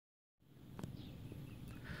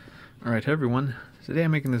Alright, hey everyone. Today I'm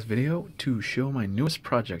making this video to show my newest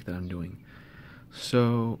project that I'm doing.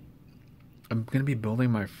 So, I'm going to be building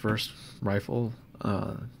my first rifle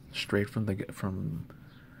straight from the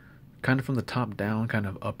top down, kind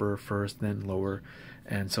of upper first, then lower.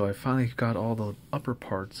 And so I finally got all the upper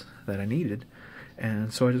parts that I needed.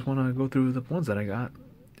 And so I just want to go through the ones that I got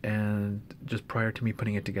and just prior to me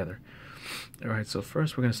putting it together. Alright, so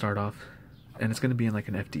first we're going to start off, and it's going to be in like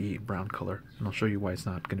an FDE brown color, and I'll show you why it's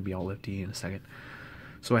not going to be all FDE in a second.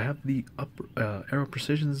 So I have the Aero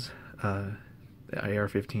Precision's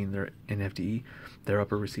AR-15. They're in FDE. Their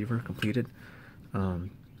upper receiver completed.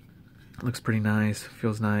 Looks pretty nice,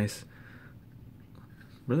 feels nice,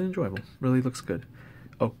 really enjoyable, really looks good.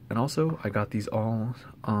 Oh, and also I got these all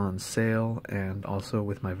on sale and also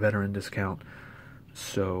with my veteran discount.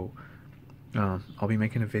 So I'll be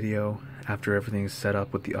making a video after everything's set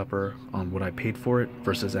up with the upper on what I paid for it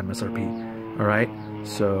versus MSRP. Alright,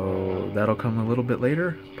 so that'll come a little bit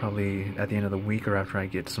later, probably at the end of the week or after I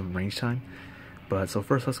get some range time. But so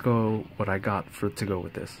first let's go what I got to go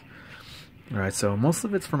with this. Alright, so most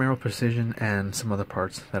of it's from Aero Precision and some other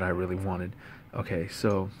parts that I really wanted. Okay,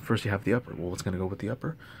 so first you have the upper. Well, what's going to go with the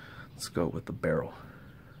upper? Let's go with the barrel.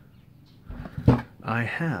 I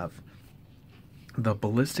have the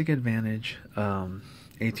Ballistic Advantage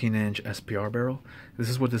 18-inch SPR barrel. This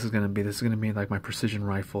is what this is going to be. This is going to be like my precision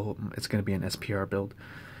rifle. It's going to be an SPR build.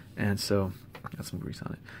 And so, got some grease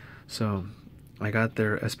on it. So, I got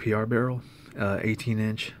their SPR barrel,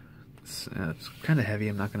 18-inch. It's kind of heavy,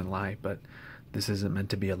 I'm not going to lie, but this isn't meant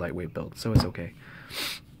to be a lightweight build, so it's okay.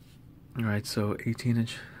 Alright, so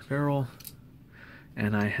 18-inch barrel.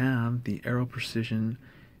 And I have the Aero Precision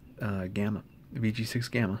Gamma,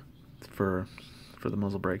 VG6 Gamma for the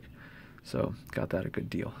muzzle brake. So got that a good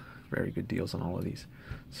deal. Very good deals on all of these.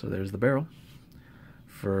 So there's the barrel.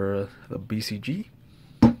 For the BCG,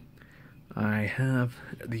 I have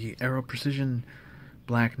the Aero Precision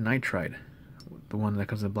black nitride. The one that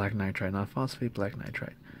comes in black nitride, not phosphate, black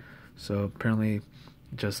nitride. So apparently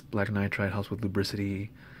just black nitride helps with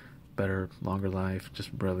lubricity, better, longer life,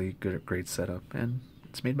 just really good, great setup. And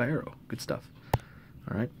it's made by Aero. Good stuff.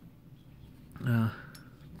 Alright.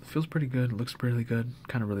 Feels pretty good, looks really good,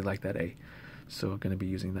 kind of really like that A. So I'm going to be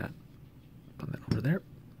using that. Put that over there.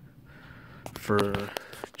 For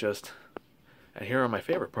just, and here are my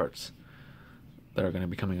favorite parts that are going to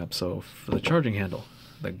be coming up. So for the charging handle,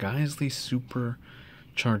 the Geissele Super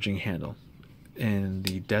charging handle in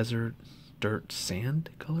the desert dirt sand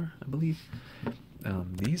color, I believe.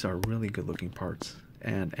 These are really good looking parts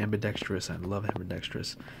and ambidextrous. I love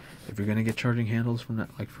ambidextrous. If you're gonna get charging handles from that,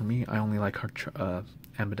 like for me, I only like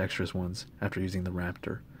ambidextrous ones after using the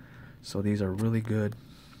Raptor. So these are really good,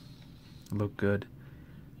 look good.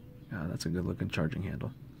 That's a good looking charging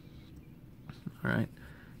handle. Alright,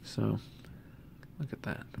 so look at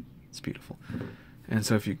that, it's beautiful. And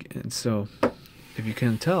so if you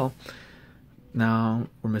can tell, now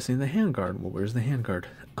we're missing the handguard. Well, where's the handguard?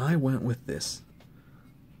 I went with this,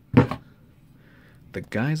 the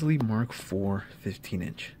Geissele Mark IV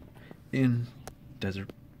 15-inch in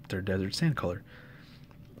their desert sand color.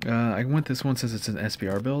 I went this one since it's an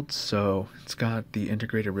SPR build, so it's got the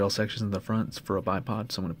integrated rail sections in the front. It's for a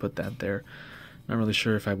bipod, so I'm going to put that there. Not really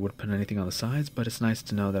sure if I would put anything on the sides, but it's nice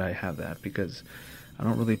to know that I have that because I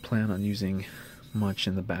don't really plan on using much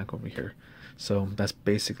in the back over here. So that's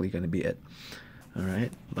basically going to be it.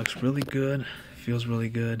 Alright, looks really good, feels really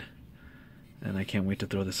good, and I can't wait to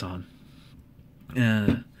throw this on.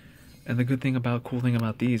 And the cool thing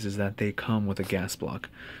about these is that they come with a gas block.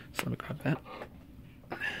 So let me grab that.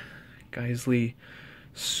 Geissele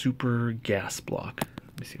Super Gas Block.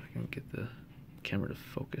 Let me see if I can get the camera to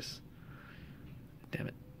focus. Damn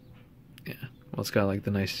it. Yeah. Well, it's got like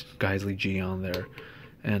the nice Geissele G on there.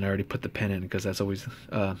 And I already put the pin in because that's always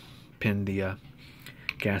pinned the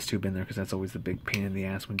gas tube in there because that's always the big pain in the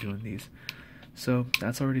ass when doing these. So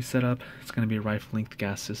that's already set up. It's going to be a rifle length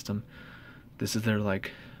gas system. This is their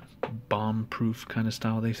like bomb proof kind of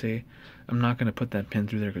style, they say. I'm not going to put that pin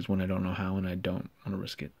through there because one, I don't know how, and I don't want to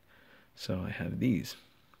risk it. So I have these.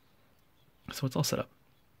 So it's all set up.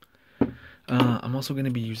 I'm also going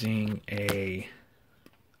to be using a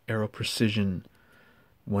Aero Precision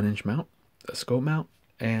 1-inch mount, a scope mount,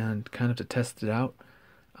 and kind of to test it out,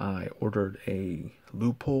 I ordered a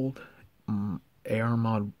loophole AR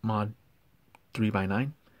mod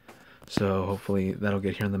 3x9. So hopefully that'll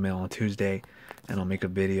get here in the mail on Tuesday, and I'll make a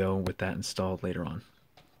video with that installed later on.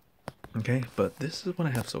 Okay, but this is what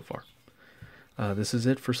I have so far. This is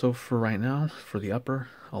it for right now for the upper.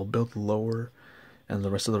 I'll build the lower and the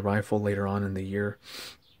rest of the rifle later on in the year,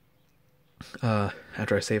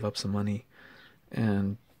 after I save up some money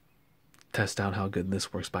and test out how good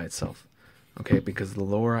this works by itself. Okay, because the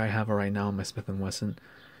lower I have it right now, my Smith & Wesson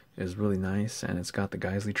is really nice, and it's got the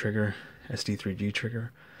Geissele trigger, SD3G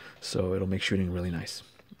trigger, so it'll make shooting really nice.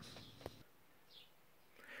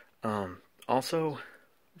 Also,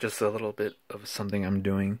 just a little bit of something I'm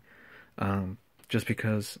doing, just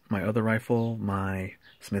because my other rifle, my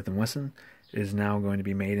Smith & Wesson, is now going to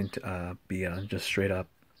be made into be just straight up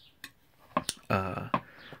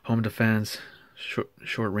home defense,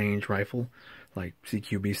 short range rifle, like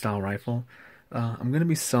CQB style rifle. I'm going to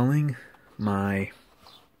be selling my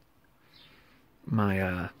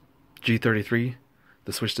G33,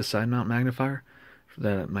 the switch to side mount magnifier,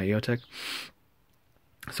 my EOTech.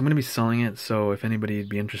 So I'm going to be selling it, so if anybody would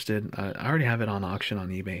be interested, I already have it on auction on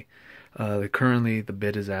eBay. Currently the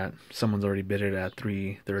bid is at, someone's already bid it at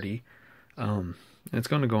 $330. It's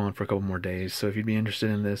going to go on for a couple more days, so if you'd be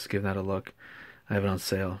interested in this, give that a look. I have it on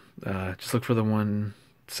sale. Just look for the one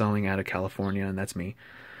selling out of California, and that's me.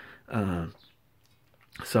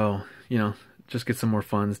 So, you know, just get some more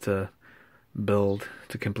funds to build,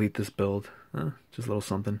 to complete this build. Just a little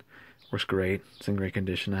something. Works great. It's in great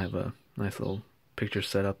condition. I have a nice little picture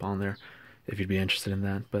set up on there if you'd be interested in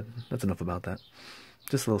that, but that's enough about that.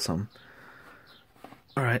 Just a little something.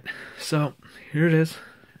 Alright, so here it is.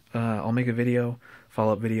 I'll make a video,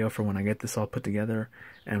 follow-up video for when I get this all put together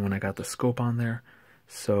and when I got the scope on there,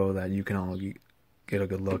 so that you can all get a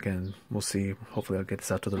good look, and we'll see. Hopefully I'll get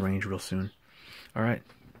this out to the range real soon. Alright,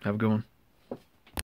 have a good one.